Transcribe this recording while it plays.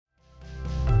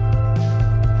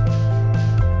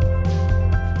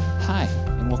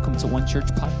to One Church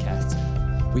Podcast.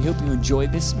 We hope you enjoy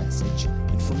this message,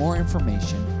 and for more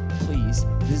information, please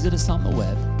visit us on the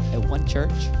web at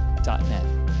onechurch.net.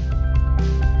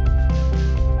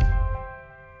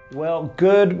 Well,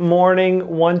 good morning,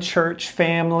 One Church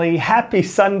family. Happy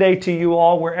Sunday to you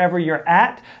all, wherever you're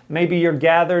at. Maybe you're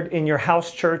gathered in your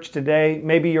house church today.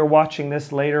 Maybe you're watching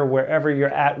this later, wherever you're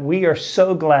at. We are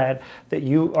so glad that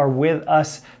you are with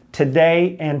us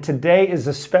today. And today is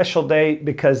a special day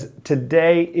because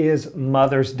today is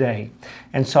Mother's Day.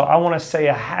 And so I want to say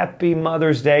a happy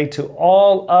Mother's Day to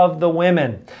all of the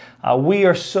women. We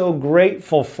are so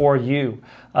grateful for you.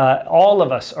 All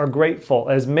of us are grateful.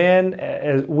 As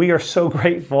men, we are so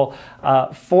grateful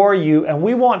for you. And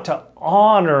we want to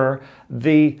honor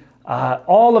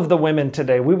all of the women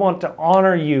today. We want to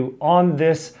honor you on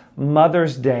this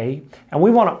Mother's Day. And we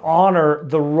want to honor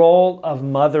the role of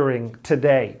mothering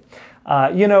today.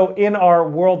 In our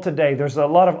world today, there's a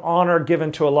lot of honor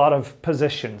given to a lot of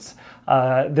positions.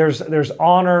 There's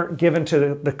honor given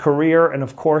to the career, and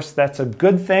of course, that's a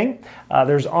good thing.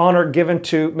 There's honor given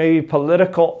to maybe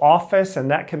political office, and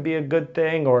that can be a good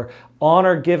thing, or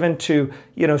honor given to,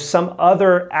 some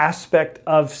other aspect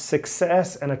of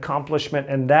success and accomplishment,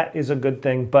 and that is a good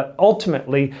thing. But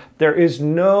ultimately, there is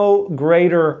no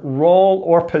greater role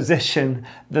or position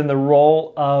than the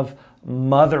role of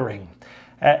mothering.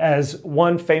 As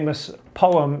one famous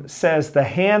poem says, the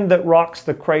hand that rocks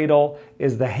the cradle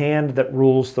is the hand that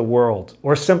rules the world.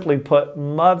 Or simply put,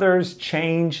 mothers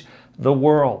change the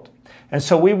world. And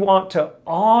so we want to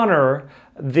honor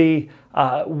the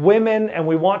women, and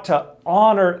we want to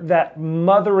honor that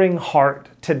mothering heart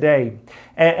today.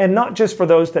 And not just for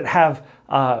those that have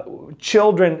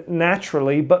children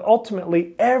naturally, but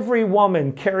ultimately every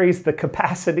woman carries the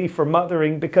capacity for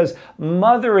mothering, because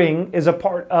mothering is a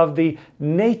part of the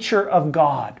nature of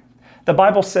God. The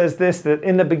Bible says this, that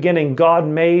in the beginning God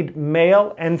made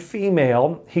male and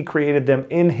female. He created them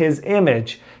in His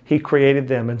image. He created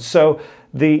them. And so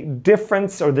the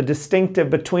difference or the distinctive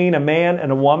between a man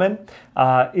and a woman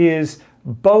is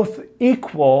both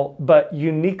equal, but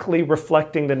uniquely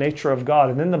reflecting the nature of God.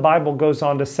 And then the Bible goes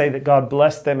on to say that God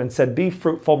blessed them and said, be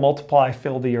fruitful, multiply,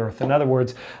 fill the earth. In other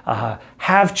words,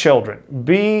 have children,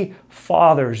 be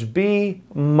fathers, be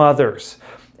mothers.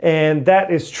 And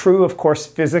that is true, of course,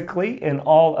 physically in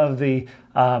all of the,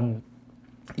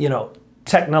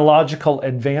 technological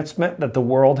advancement that the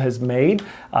world has made.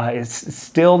 It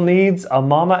still needs a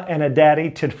mama and a daddy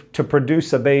to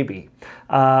produce a baby.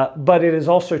 But it is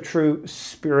also true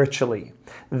spiritually,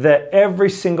 that every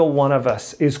single one of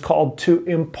us is called to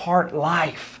impart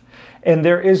life. And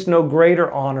there is no greater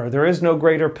honor, there is no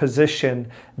greater position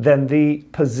than the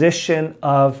position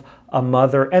of a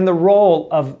mother and the role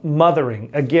of mothering,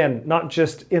 again, not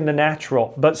just in the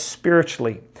natural, but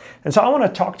spiritually. And so I want to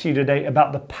talk to you today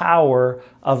about the power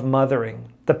of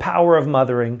mothering, the power of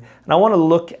mothering. And I want to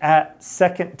look at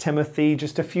 2 Timothy,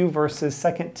 just a few verses.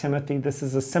 2 Timothy, this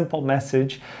is a simple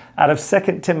message out of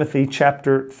 2 Timothy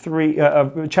chapter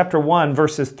 1,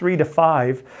 verses 3 to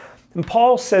 5. And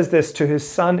Paul says this to his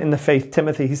son in the faith,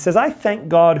 Timothy. He says, I thank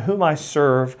God whom I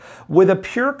serve with a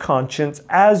pure conscience,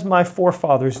 as my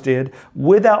forefathers did,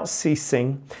 without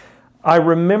ceasing. I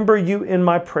remember you in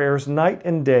my prayers night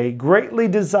and day, greatly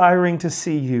desiring to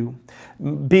see you,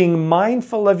 being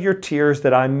mindful of your tears,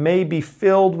 that I may be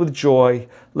filled with joy.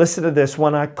 Listen to this.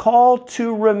 When I call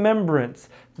to remembrance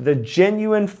the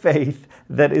genuine faith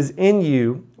that is in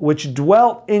you, which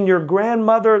dwelt in your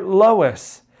grandmother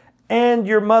Lois and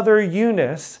your mother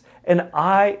Eunice, and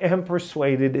I am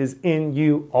persuaded is in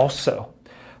you also.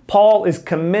 Paul is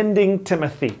commending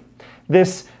Timothy,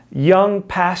 this young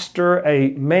pastor, a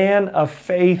man of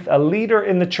faith, a leader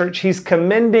in the church. He's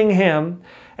commending him,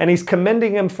 and he's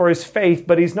commending him for his faith,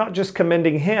 but he's not just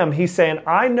commending him. He's saying,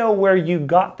 I know where you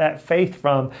got that faith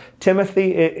from.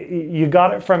 Timothy, you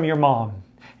got it from your mom,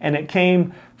 and it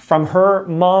came from her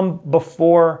mom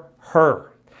before her.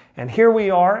 And here we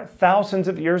are, thousands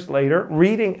of years later,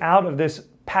 reading out of this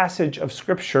passage of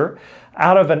Scripture,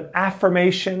 out of an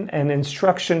affirmation and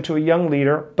instruction to a young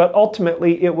leader, but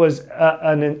ultimately it was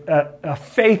a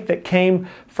faith that came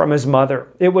from his mother.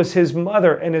 It was his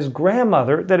mother and his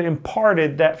grandmother that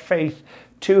imparted that faith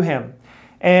to him.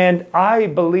 And I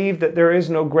believe that there is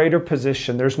no greater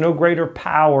position, there's no greater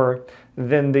power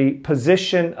than the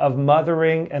position of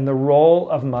mothering and the role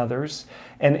of mothers.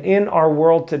 And in our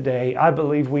world today, I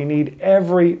believe we need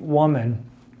every woman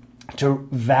to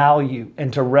value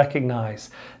and to recognize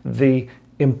the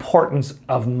importance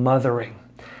of mothering.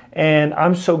 And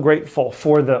I'm so grateful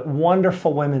for the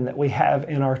wonderful women that we have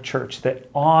in our church that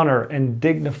honor and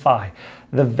dignify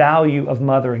the value of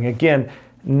mothering. Again,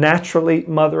 naturally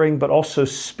mothering, but also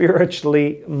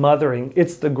spiritually mothering.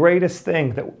 It's the greatest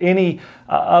thing that any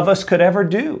of us could ever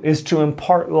do, is to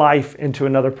impart life into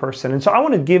another person. And so I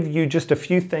want to give you just a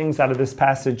few things out of this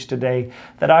passage today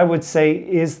that I would say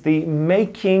is the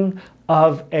making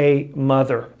of a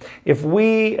mother. If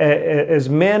we as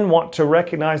men want to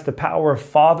recognize the power of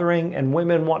fathering, and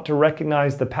women want to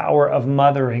recognize the power of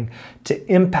mothering to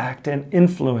impact and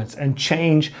influence and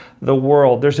change the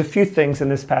world, there's a few things in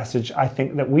this passage I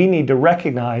think that we need to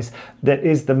recognize that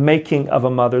is the making of a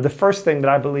mother. The first thing that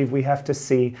I believe we have to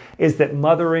see is that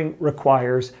mothering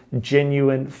requires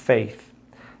genuine faith.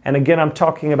 And again, I'm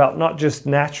talking about not just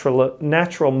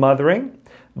natural mothering,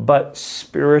 but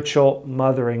spiritual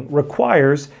mothering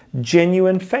requires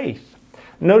genuine faith.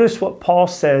 Notice what Paul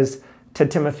says to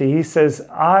Timothy. He says,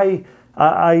 I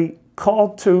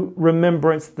call to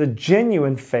remembrance the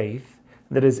genuine faith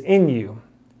that is in you,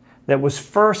 that was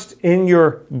first in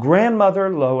your grandmother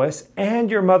Lois and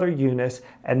your mother Eunice,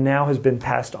 and now has been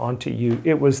passed on to you.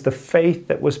 It was the faith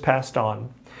that was passed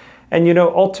on. And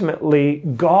ultimately,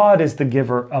 God is the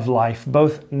giver of life,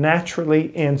 both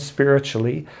naturally and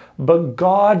spiritually, but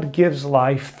God gives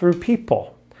life through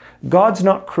people. God's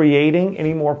not creating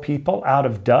any more people out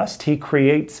of dust. He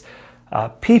creates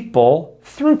people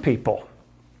through people.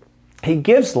 He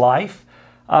gives life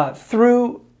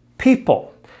through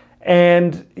people.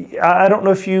 And I don't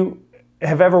know if you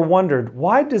have ever wondered,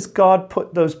 why does God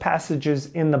put those passages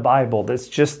in the Bible that's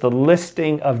just the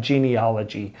listing of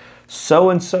genealogy?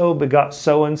 So-and-so begot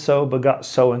so-and-so begot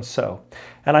so-and-so.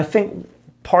 And I think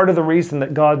part of the reason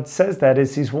that God says that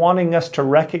is He's wanting us to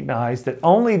recognize that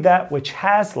only that which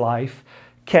has life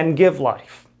can give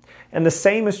life. And the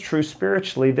same is true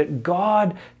spiritually, that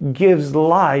God gives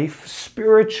life,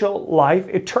 spiritual life,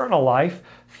 eternal life,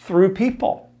 through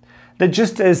people. That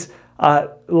just as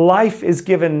life is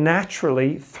given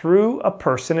naturally through a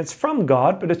person, it's from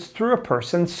God, but it's through a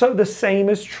person, so the same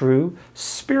is true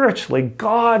spiritually.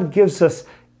 God gives us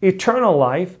eternal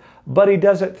life, but He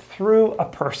does it through a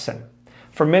person.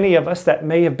 For many of us, that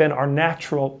may have been our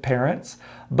natural parents,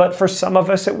 but for some of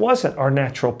us, it wasn't our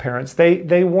natural parents.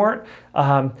 They weren't.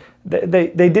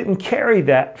 They didn't carry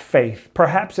that faith.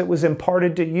 Perhaps it was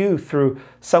imparted to you through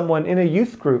someone in a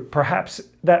youth group. Perhaps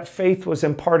that faith was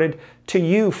imparted to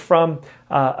you from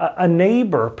a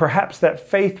neighbor. Perhaps that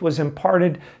faith was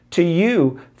imparted to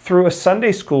you through a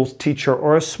Sunday school teacher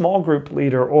or a small group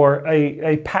leader or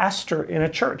a pastor in a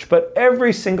church. But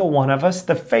every single one of us,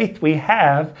 the faith we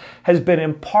have has been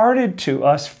imparted to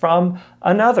us from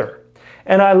another.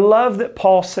 And I love that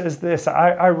Paul says this,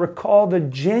 I recall the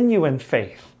genuine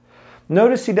faith.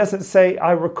 Notice he doesn't say,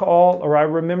 I recall or I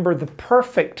remember the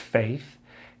perfect faith.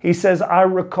 He says, I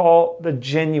recall the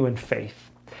genuine faith.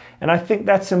 And I think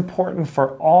that's important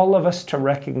for all of us to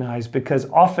recognize, because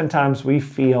oftentimes we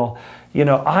feel,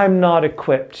 I'm not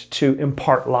equipped to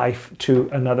impart life to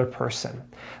another person.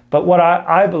 But what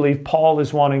I believe Paul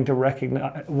is wanting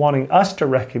us to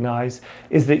recognize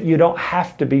is that you don't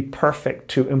have to be perfect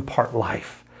to impart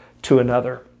life to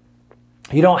another.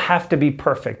 You don't have to be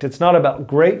perfect. It's not about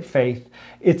great faith.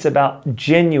 It's about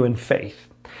genuine faith.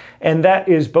 And that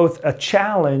is both a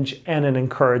challenge and an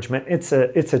encouragement. It's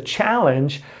a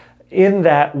challenge in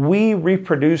that we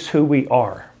reproduce who we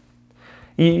are.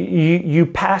 You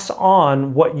pass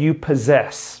on what you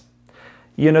possess.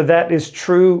 That is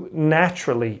true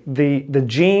naturally. The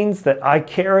genes that I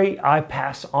carry, I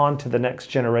pass on to the next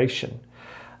generation.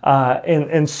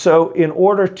 And so in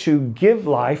order to give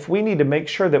life, we need to make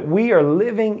sure that we are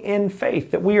living in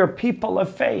faith, that we are people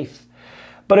of faith.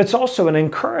 But it's also an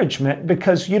encouragement,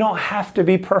 because you don't have to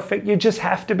be perfect. You just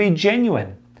have to be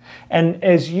genuine. And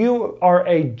as you are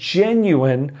a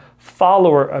genuine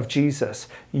follower of Jesus,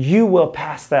 you will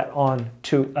pass that on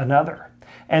to another.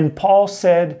 And Paul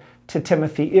said to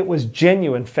Timothy, it was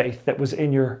genuine faith that was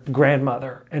in your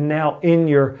grandmother and now in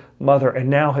your mother and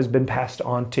now has been passed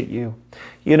on to you.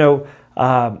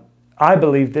 I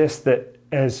believe this, that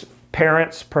as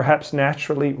parents, perhaps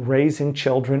naturally raising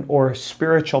children, or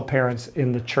spiritual parents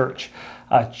in the church,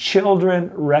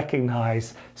 children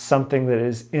recognize something that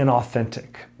is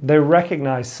inauthentic. They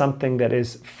recognize something that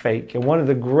is fake. And one of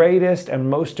the greatest and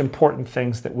most important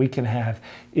things that we can have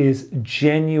is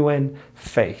genuine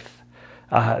faith.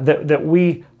 That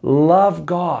we love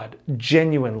God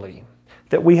genuinely,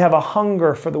 that we have a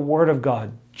hunger for the Word of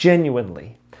God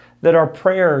genuinely, that our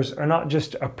prayers are not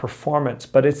just a performance,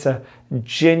 but it's a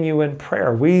genuine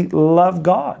prayer. We love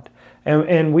God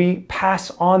and we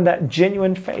pass on that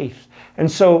genuine faith. And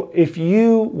so if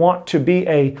you want to be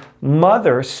a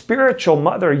mother, spiritual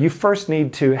mother, you first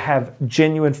need to have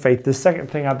genuine faith. The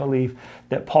second thing I believe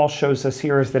that Paul shows us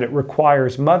here is that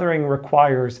mothering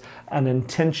requires an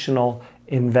intentional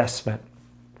investment.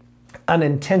 An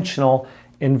intentional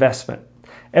investment.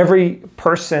 Every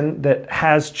person that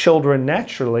has children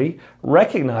naturally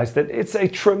recognize that it's a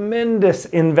tremendous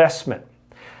investment.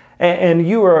 And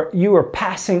you are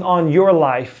passing on your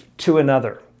life to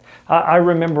another. I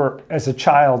remember as a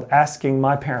child asking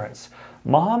my parents,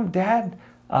 Mom, Dad,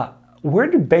 where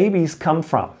do babies come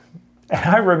from? And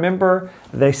I remember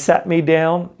they sat me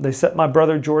down, they set my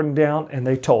brother Jordan down, and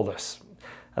they told us.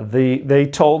 They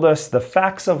told us the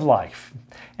facts of life.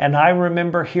 And I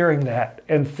remember hearing that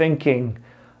and thinking,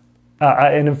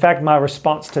 and in fact, my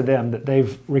response to them that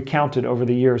they've recounted over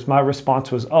the years, my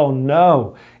response was, oh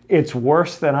no, it's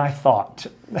worse than I thought.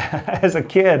 As a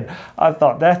kid, I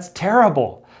thought, that's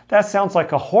terrible. That sounds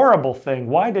like a horrible thing.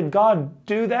 Why did God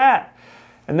do that?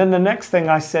 And then the next thing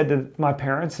I said to my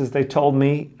parents as they told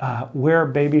me where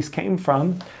babies came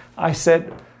from, I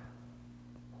said,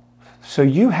 so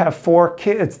you have 4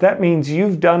 kids. That means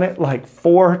you've done it like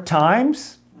 4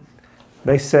 times?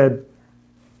 They said,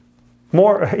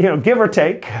 more, give or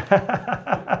take.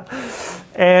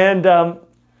 And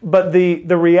but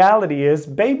the reality is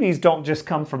babies don't just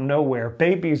come from nowhere.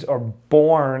 Babies are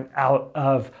born out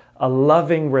of a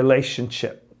loving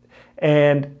relationship.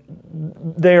 And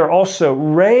they are also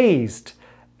raised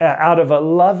out of a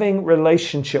loving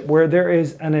relationship where there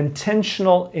is an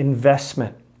intentional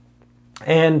investment.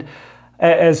 And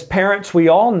as parents, we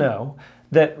all know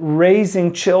that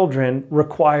raising children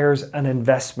requires an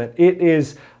investment. It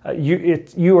is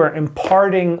you are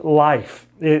imparting life.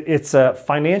 It's a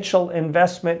financial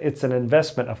investment. It's an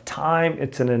investment of time.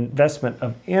 It's an investment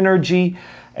of energy,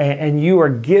 and you are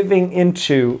giving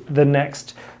into the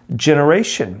next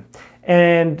generation.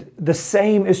 And the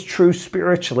same is true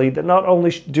spiritually, that not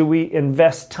only do we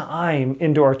invest time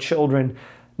into our children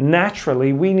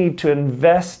naturally, we need to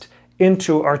invest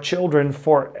into our children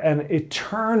for an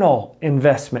eternal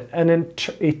investment, an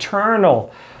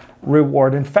eternal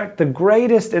reward. In fact, the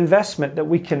greatest investment that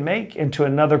we can make into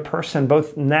another person,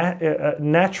 both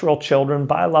natural children,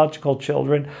 biological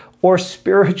children, or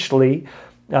spiritual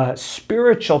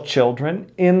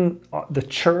children in the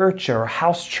church or a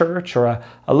house church or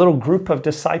a little group of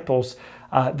disciples,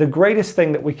 the greatest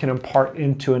thing that we can impart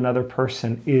into another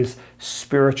person is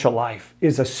spiritual life,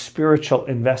 is a spiritual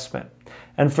investment.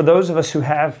 And for those of us who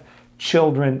have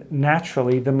children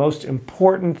naturally, the most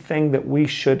important thing that we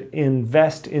should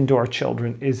invest into our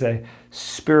children is a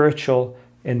spiritual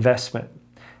investment.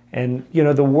 And,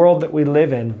 the world that we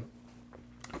live in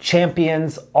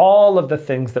champions all of the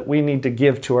things that we need to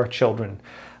give to our children.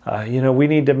 We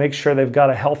need to make sure they've got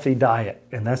a healthy diet,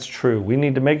 and that's true. We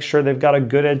need to make sure they've got a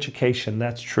good education,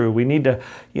 that's true. We need to,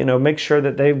 make sure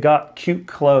that they've got cute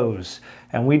clothes,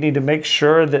 and we need to make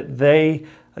sure that they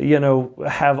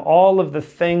have all of the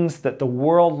things that the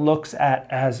world looks at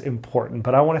as important.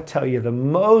 But I want to tell you, the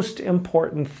most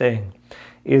important thing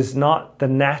is not the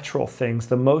natural things.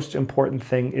 The most important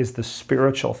thing is the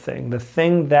spiritual thing, the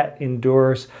thing that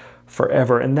endures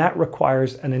forever. And that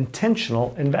requires an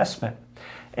intentional investment.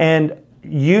 And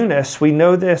Eunice, we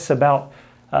know this about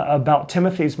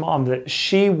Timothy's mom, that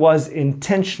she was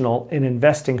intentional in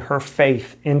investing her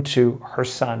faith into her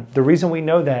son. The reason we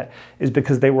know that is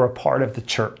because they were a part of the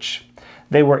church.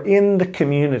 They were in the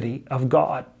community of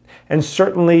God. And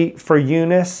certainly for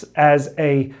Eunice, as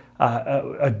a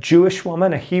Jewish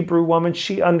woman, a Hebrew woman,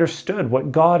 she understood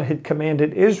what God had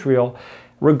commanded Israel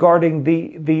regarding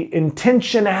the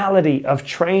intentionality of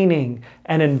training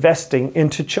and investing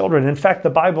into children. In fact,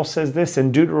 the Bible says this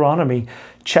in Deuteronomy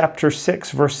chapter 6,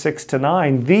 verse 6 to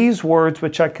 9, "These words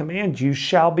which I command you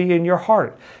shall be in your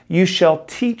heart. You shall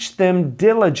teach them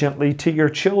diligently to your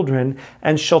children,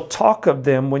 and shall talk of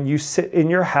them when you sit in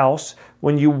your house,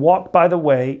 when you walk by the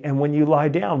way, and when you lie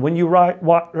down, when you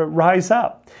rise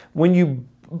up, when you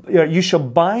shall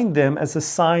bind them as a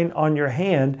sign on your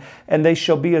hand, and they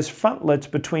shall be as frontlets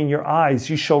between your eyes.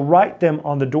 You shall write them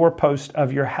on the doorpost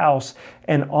of your house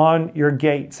and on your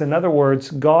gates." In other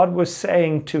words, God was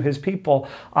saying to his people,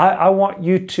 I want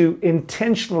you to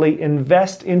intentionally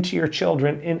invest into your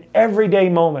children in everyday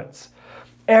moments.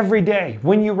 Every day,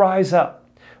 when you rise up,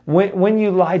 when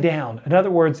you lie down. In other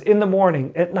words, in the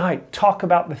morning, at night, talk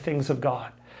about the things of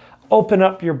God. Open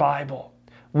up your Bible.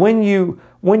 When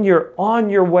you're on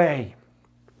your way,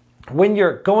 when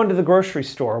you're going to the grocery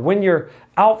store, when you're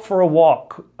out for a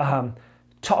walk,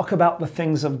 talk about the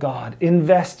things of God.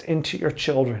 Invest into your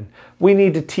children. We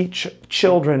need to teach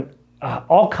children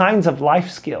all kinds of life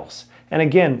skills. And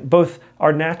again, both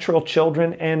our natural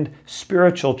children and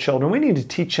spiritual children, we need to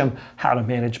teach them how to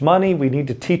manage money. We need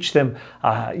to teach them,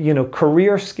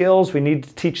 career skills. We need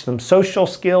to teach them social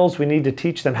skills. We need to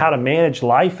teach them how to manage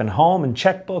life and home and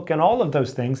checkbook and all of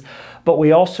those things. But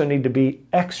we also need to be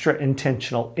extra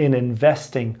intentional in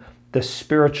investing the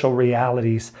spiritual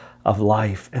realities of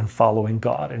life and following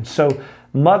God. And so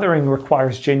mothering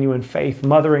requires genuine faith.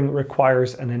 Mothering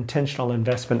requires an intentional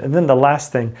investment. And then the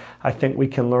last thing I think we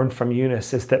can learn from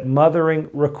Eunice is that mothering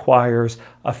requires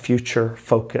a future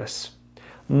focus.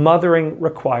 Mothering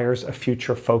requires a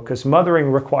future focus.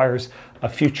 Mothering requires a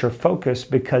future focus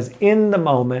because in the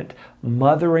moment,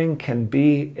 mothering can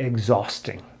be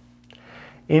exhausting.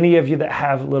 Any of you that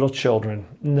have little children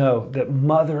know that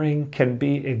mothering can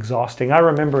be exhausting. I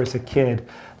remember as a kid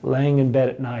laying in bed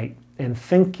at night and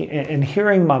thinking and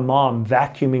hearing my mom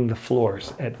vacuuming the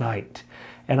floors at night.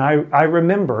 And I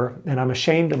remember, and I'm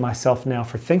ashamed of myself now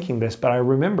for thinking this, but I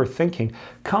remember thinking,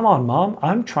 come on, Mom,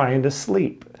 I'm trying to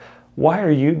sleep. Why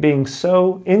are you being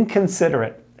so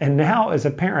inconsiderate? And now as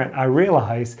a parent, I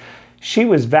realize she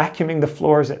was vacuuming the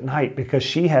floors at night because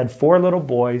she had 4 little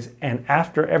boys, and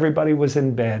after everybody was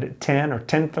in bed at 10 or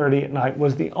 10:30 at night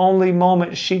was the only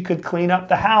moment she could clean up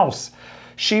the house.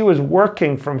 She was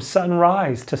working from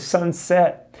sunrise to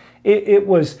sunset. It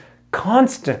was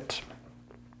constant.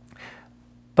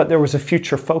 But there was a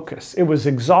future focus. It was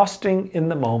exhausting in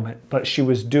the moment, but she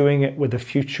was doing it with a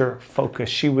future focus.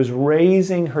 She was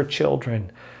raising her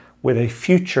children with a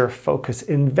future focus,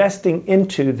 investing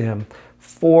into them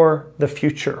for the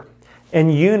future.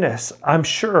 And Eunice, I'm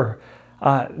sure,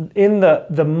 in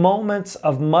the moments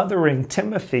of mothering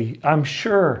Timothy, I'm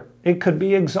sure it could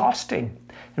be exhausting.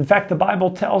 In fact, the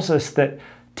Bible tells us that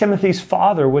Timothy's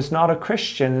father was not a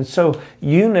Christian, and so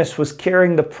Eunice was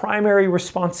carrying the primary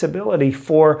responsibility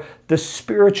for the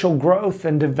spiritual growth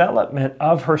and development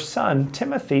of her son,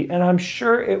 Timothy, and I'm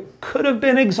sure it could have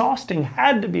been exhausting,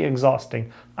 had to be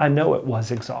exhausting. I know it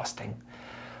was exhausting.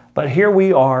 But here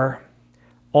we are,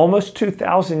 almost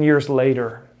 2,000 years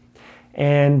later,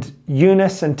 and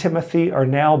Eunice and Timothy are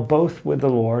now both with the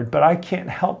Lord, but I can't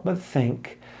help but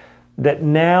think that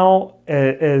now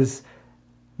as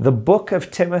the book of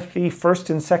Timothy, 1st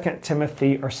and 2nd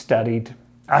Timothy, are studied,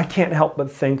 I can't help but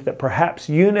think that perhaps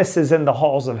Eunice is in the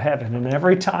halls of heaven, and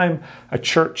every time a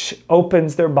church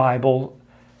opens their Bible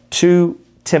to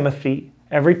Timothy,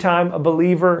 every time a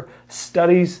believer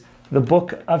studies the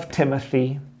book of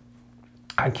Timothy,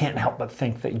 I can't help but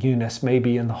think that Eunice may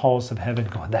be in the halls of heaven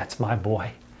going, that's my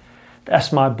boy.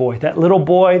 That's my boy. That little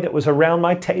boy that was around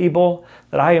my table,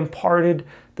 that I imparted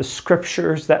the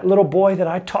scriptures, that little boy that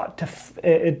I taught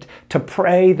to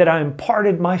pray, that I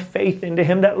imparted my faith into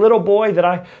him, that little boy that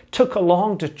I took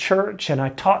along to church and I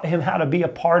taught him how to be a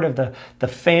part of the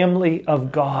family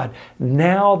of God.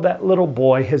 Now that little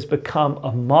boy has become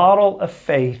a model of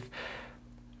faith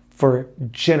for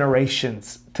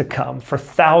generations to come, for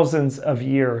thousands of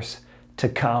years to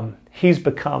come. He's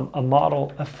become a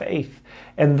model of faith.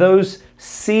 And those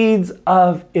seeds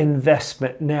of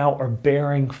investment now are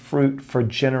bearing fruit for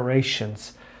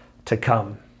generations to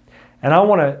come. And I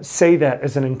want to say that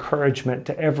as an encouragement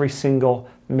to every single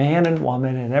man and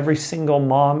woman and every single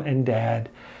mom and dad,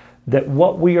 that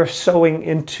what we are sowing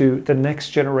into the next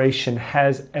generation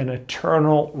has an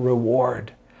eternal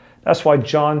reward. That's why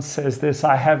John says this,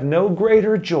 I have no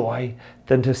greater joy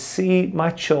than to see my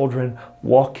children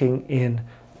walking in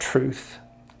truth.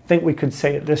 I think we could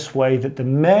say it this way, that the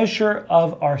measure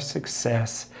of our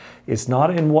success is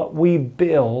not in what we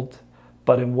build,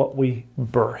 but in what we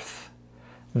birth.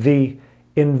 The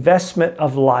investment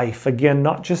of life, again,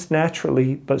 not just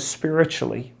naturally, but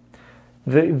spiritually,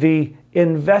 the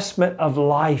investment of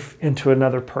life into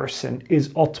another person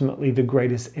is ultimately the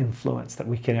greatest influence that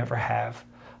we can ever have.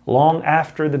 Long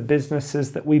after the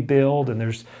businesses that we build, and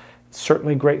there's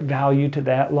certainly great value to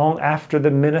that, long after the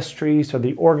ministries or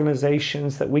the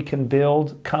organizations that we can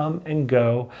build come and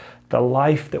go, the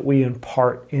life that we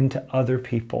impart into other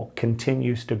people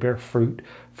continues to bear fruit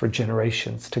for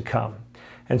generations to come.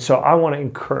 And so I want to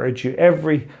encourage you,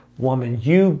 every woman,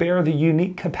 you bear the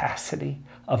unique capacity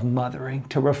of mothering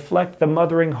to reflect the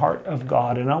mothering heart of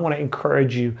God. And I want to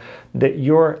encourage you that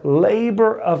your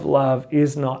labor of love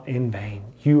is not in vain.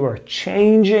 You are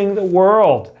changing the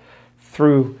world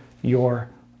through your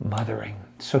mothering.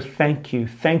 So thank you.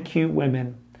 Thank you,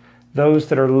 women, those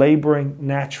that are laboring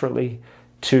naturally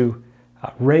to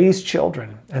raise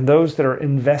children, and those that are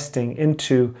investing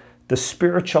into the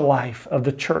spiritual life of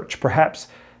the church, perhaps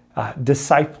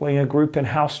discipling a group in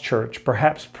house church,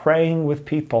 perhaps praying with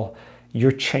people.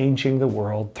 You're changing the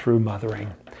world through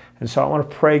mothering. And so I want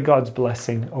to pray God's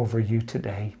blessing over you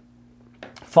today.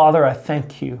 Father, I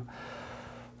thank you,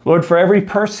 Lord, for every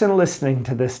person listening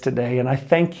to this today. And I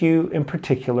thank you in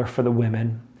particular for the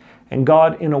women. And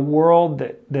God, in a world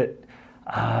that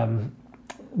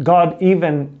God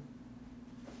even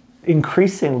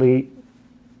increasingly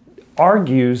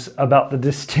argues about the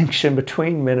distinction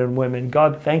between men and women,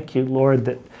 God, thank you, Lord,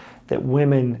 that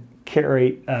women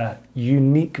carry a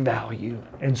unique value.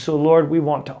 And so, Lord, we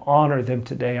want to honor them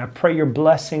today. I pray your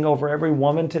blessing over every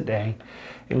woman today.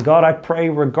 And God, I pray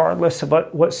regardless of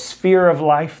what sphere of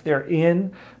life they're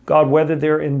in, God, whether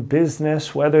they're in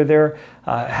business, whether they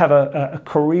have a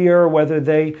career, whether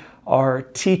they are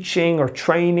teaching or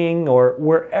training or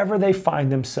wherever they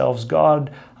find themselves,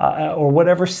 God, or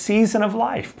whatever season of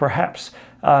life, perhaps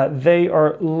they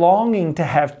are longing to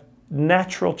have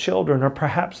natural children, or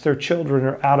perhaps their children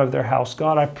are out of their house.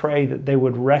 God, I pray that they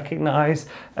would recognize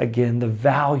again the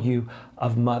value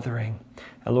of mothering.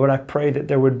 And Lord, I pray that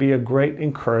there would be a great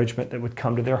encouragement that would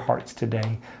come to their hearts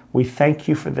today. We thank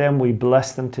you for them. We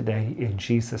bless them today in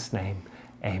Jesus' name.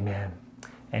 Amen.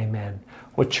 Amen.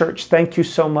 Well, church, thank you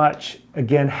so much.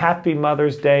 Again, happy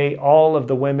Mother's Day, all of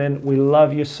the women. We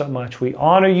love you so much. We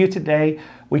honor you today.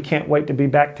 We can't wait to be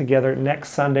back together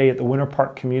next Sunday at the Winter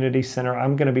Park Community Center.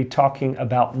 I'm going to be talking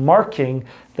about marking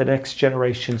the next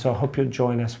generation, so I hope you'll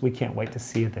join us. We can't wait to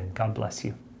see you then. God bless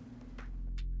you.